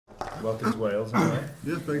Welcome to Wales, anyway.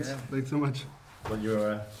 Yeah, thanks. Yeah. Thanks so much. What are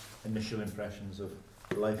your initial impressions of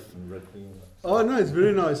life and rugby? Oh, no, it's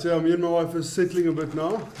very nice. Yeah, me and my wife are settling a bit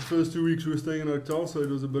now. The first 2 weeks we were staying in a hotel, so it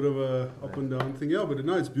was a bit of a up and down thing. Yeah, but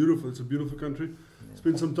no, it's beautiful. It's a beautiful country.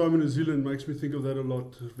 Spent some time in New Zealand, makes me think of that a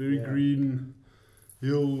lot. Very green,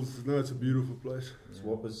 hills. No, it's a beautiful place. So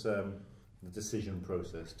what was the decision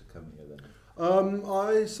process to come here then?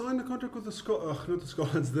 I signed a contract with not the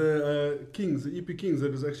Scarlets, the Kings, the EP Kings,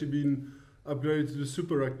 that has actually been upgraded to the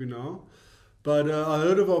Super Rugby now. But I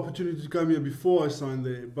heard of the opportunity to come here before I signed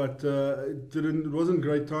there, but it wasn't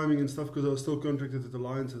great timing and stuff because I was still contracted at the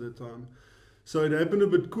Lions at that time. So it happened a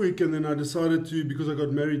bit quick, and then I decided to, because I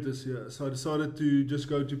got married this year, so I decided to just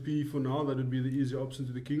go to PE for now. That would be the easier option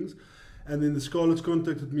to the Kings. And then the Scarlets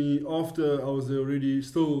contacted me after I was there already,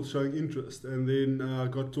 still showing interest. And then I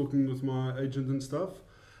got talking with my agent and stuff.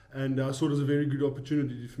 And I saw it as a very good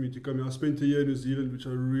opportunity for me to come here. I spent a year in New Zealand, which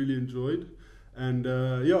I really enjoyed. And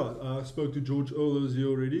I spoke to George Earl, who was here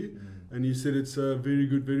already. And he said it's a very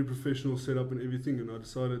good, very professional setup and everything. And I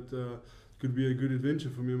decided it could be a good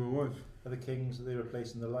adventure for me and my wife. Are the Kings, are they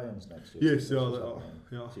replacing the Lions next year? Yes, yeah, they are.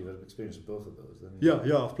 Yeah. So you've had experience with both of those then?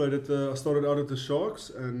 Yeah, I've played I started out at the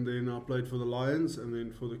Sharks, and then I played for the Lions, and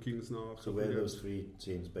then for the Kings now. So where are those three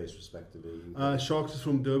teams based respectively? Sharks is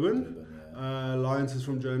from Durban, Lions is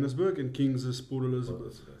from Johannesburg, and Kings is Port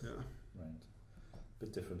Elizabeth. Yeah. Right.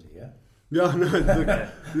 Bit different here. Yeah, no,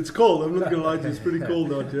 it's cold. I'm not gonna lie to you, it's pretty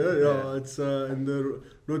cold out here. Yeah, it's and they're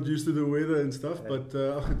not used to the weather and stuff, but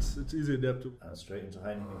it's easy adaptable. And straight into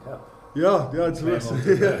Heineken Cup. Yeah, it's nice.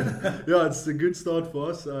 Yeah, it's a good start for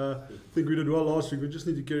us. I think we did well last week. We just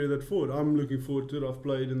need to carry that forward. I'm looking forward to it. I've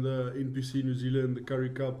played in the NPC New Zealand, the Currie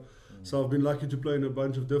Cup, so I've been lucky to play in a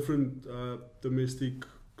bunch of different domestic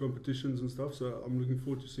competitions and stuff. So I'm looking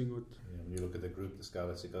forward to seeing what. When you look at the group, the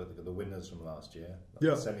Scarlets, you've got the winners from last year,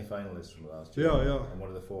 the semi-finalists from last year, and one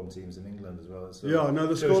of the form teams in England as well. So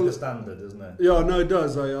the shows the standard, doesn't it? Yeah, no, it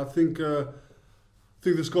does. I think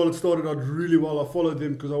the Scarlets started out really well. I followed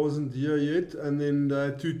them because I wasn't here yet, and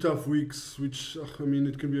then 2 tough weeks, which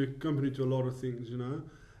it can be accompanied to a lot of things, you know.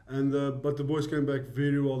 And but the boys came back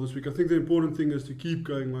very well this week. I think the important thing is to keep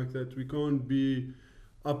going like that. We can't be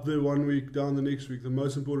up there 1 week, down the next week. The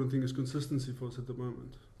most important thing is consistency for us at the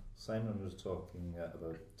moment. Simon was talking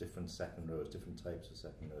about different second rows, different types of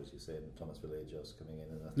second rows. You said Thomas Villagers coming in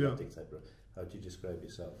an athletic type row. How do you describe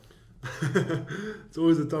yourself? It's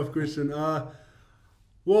always a tough question.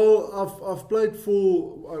 Well, I've played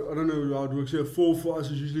 4. I don't know how it works here. 4 for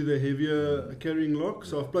us is usually the heavier carrying lock,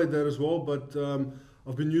 so I've played that as well. But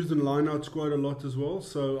I've been used in lineouts quite a lot as well.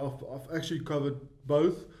 So I've actually covered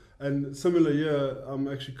both. And similar here, I'm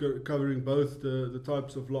actually covering both the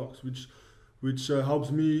types of locks, which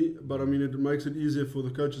helps me, but it makes it easier for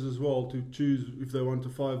the coaches as well to choose if they want a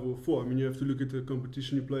 5 or 4. You have to look at the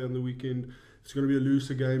competition you play on the weekend. It's going to be a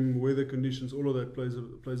looser game, weather conditions, all of that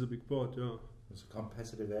plays a big part. Yeah. It's a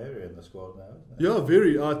competitive area in the squad now, isn't it? Yeah,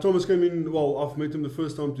 very. Thomas came in. Well, I've met him the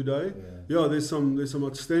first time today. Yeah, there's some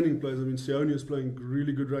outstanding players. Sione is playing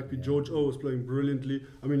really good rugby. George O is playing brilliantly.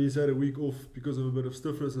 He's had a week off because of a bit of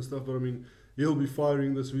stiffness and stuff, but he'll be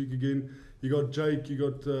firing this week again. You got Jake, you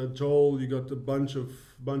got Joel, you got a bunch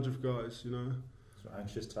of guys, you know. So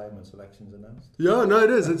anxious time when selections announced? Yeah, no, it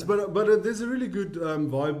is. But there's a really good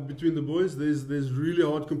vibe between the boys. There's really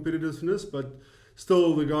hard competitiveness, but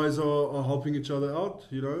still the guys are helping each other out,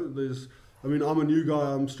 you know. I'm a new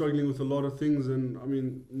guy. I'm struggling with a lot of things,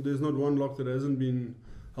 and there's not one lock that hasn't been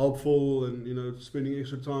helpful and, you know, spending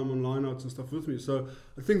extra time on lineouts and stuff with me. So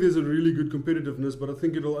I think there's a really good competitiveness, but I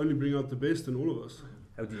think it'll only bring out the best in all of us.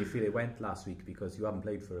 How did you feel it went last week? Because you haven't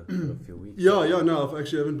played for a few weeks. No, I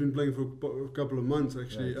actually haven't been playing for a couple of months,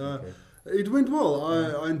 actually. Right, okay. It went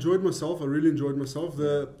well. I enjoyed myself. I really enjoyed myself.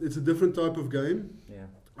 It's a different type of game. Yeah.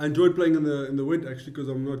 I enjoyed playing in the wet, actually, because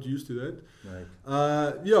I'm not used to that.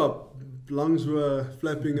 Right. Lungs were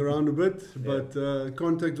flapping around a bit, but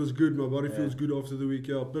contact was good. My body feels good after the week.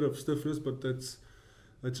 A bit of stiffness, but that's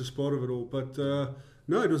just part of it all. But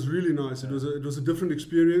no, it was really nice. It was a different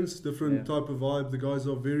experience, different type of vibe. The guys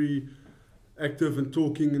are very active and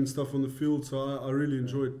talking and stuff on the field, so I really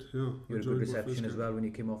enjoyed. Yeah, you had a good reception as well when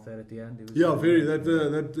you came off there at the end. Very.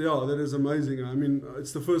 That is amazing.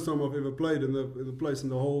 It's the first time I've ever played in the place,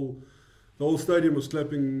 and the whole stadium was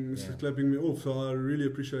clapping me off. So I really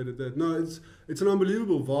appreciated that. No, it's an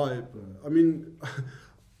unbelievable vibe.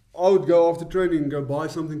 I would go after training and go buy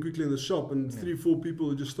something quickly in the shop, and 3-4 people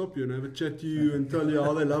would just stop you and have a chat to you and tell you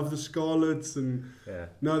how they love the Scarlets. And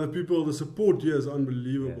the support here is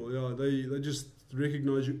unbelievable. They just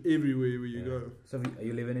recognise you everywhere where you go. So are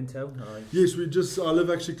you living in town? Yes, I live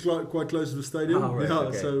actually quite close to the stadium. Oh, right,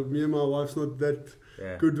 okay. So me and my wife's not that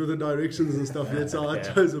good with the directions and stuff yet, so I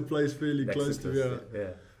chose a place fairly close to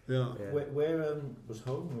here. Yeah. Where was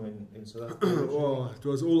home in South Africa? Oh, it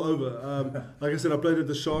was all over. Like I said, I played at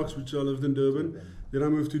the Sharks, which I lived in Durban. Then I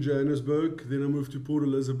moved to Johannesburg. Then I moved to Port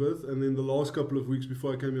Elizabeth. And then the last couple of weeks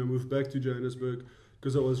before I came here, I moved back to Johannesburg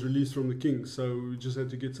because I was released from the Kings. So we just had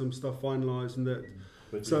to get some stuff finalised and that.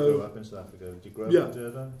 But you grew up in South Africa? Did you grow up in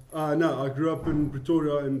Durban? No, I grew up in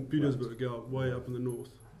Pretoria and Petersburg, way up in the north.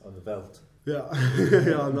 On the veldt? Yeah,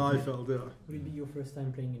 on the Eiffel, Will it be your first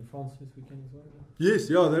time playing in France this weekend as well? Yes,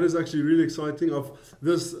 that is actually really exciting.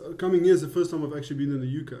 This coming year is the first time I've actually been in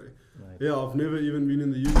the UK. Right. Yeah, I've never even been in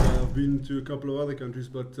the UK. I've been to a couple of other countries,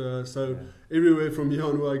 but everywhere from here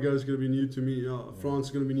on where I go is going to be new to me. France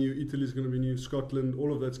is going to be new, Italy is going to be new, Scotland,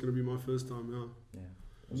 all of that's going to be my first time.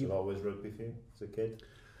 Was it always rugby for you as a kid?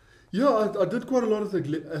 Yeah, I did quite a lot of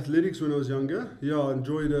athletics when I was younger. Yeah, I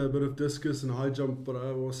enjoyed a bit of discus and high jump, but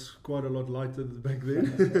I was quite a lot lighter back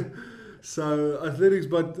then. So athletics,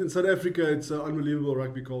 but in South Africa, it's an unbelievable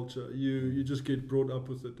rugby culture. You just get brought up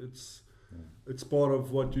with it. It's part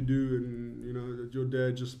of what you do, and that your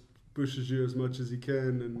dad just pushes you as much as he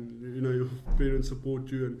can, and your parents support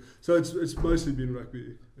you, and so it's mostly been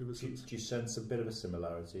rugby ever since. Do you sense a bit of a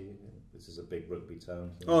similarity? This is a big rugby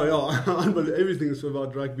town. Oh yeah, everything is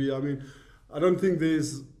about rugby. I mean, I don't think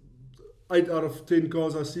there's 8 out of 10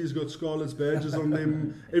 cars I see has got Scarlets badges on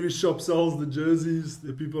them. Every shop sells the jerseys.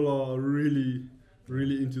 The people are really,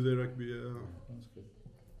 really into their rugby. Yeah. That's good.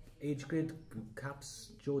 Age grade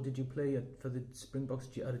caps, Joe, did you play for the Springboks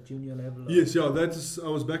at a junior level? Yes, I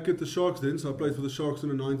was back at the Sharks then, so I played for the Sharks in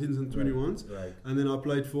the 19s and 21s. Right. And then I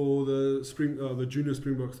played for the junior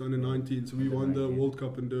Springboks under 19, so we won the World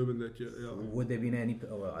Cup in Durban that year. Yeah. Would there been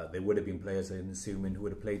there would have been players, I'm assuming, who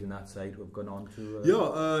would have played in that side who have gone on to...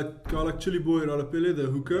 a guy like Chili Boy Radapele, the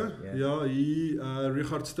hooker.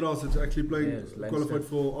 Richard Strauss is actually playing, qualified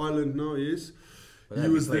for Ireland now, yes. Well, he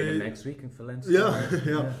was there next week in Valencia.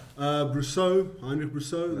 Heinrich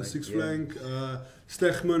Brousseau, the sixth flank.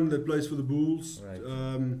 Stegman that plays for the Bulls. Right.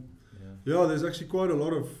 There's actually quite a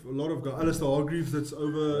lot of guys. Alistair Hargreaves that's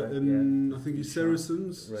over in I think he's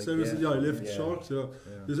Saracens. Right, he left Sharks.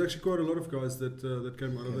 There's actually quite a lot of guys that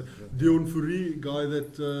came out of it. Dion Fourie, guy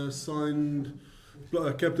that signed.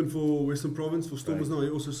 Captain for Western Province for Stormers now. He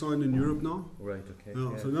also signed in Europe now. Right. Okay.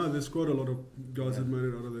 So now there's quite a lot of guys that made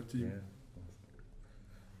it out of that team.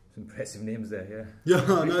 Some impressive names there,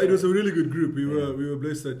 it was a really good group. We were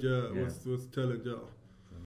blessed that year with talent,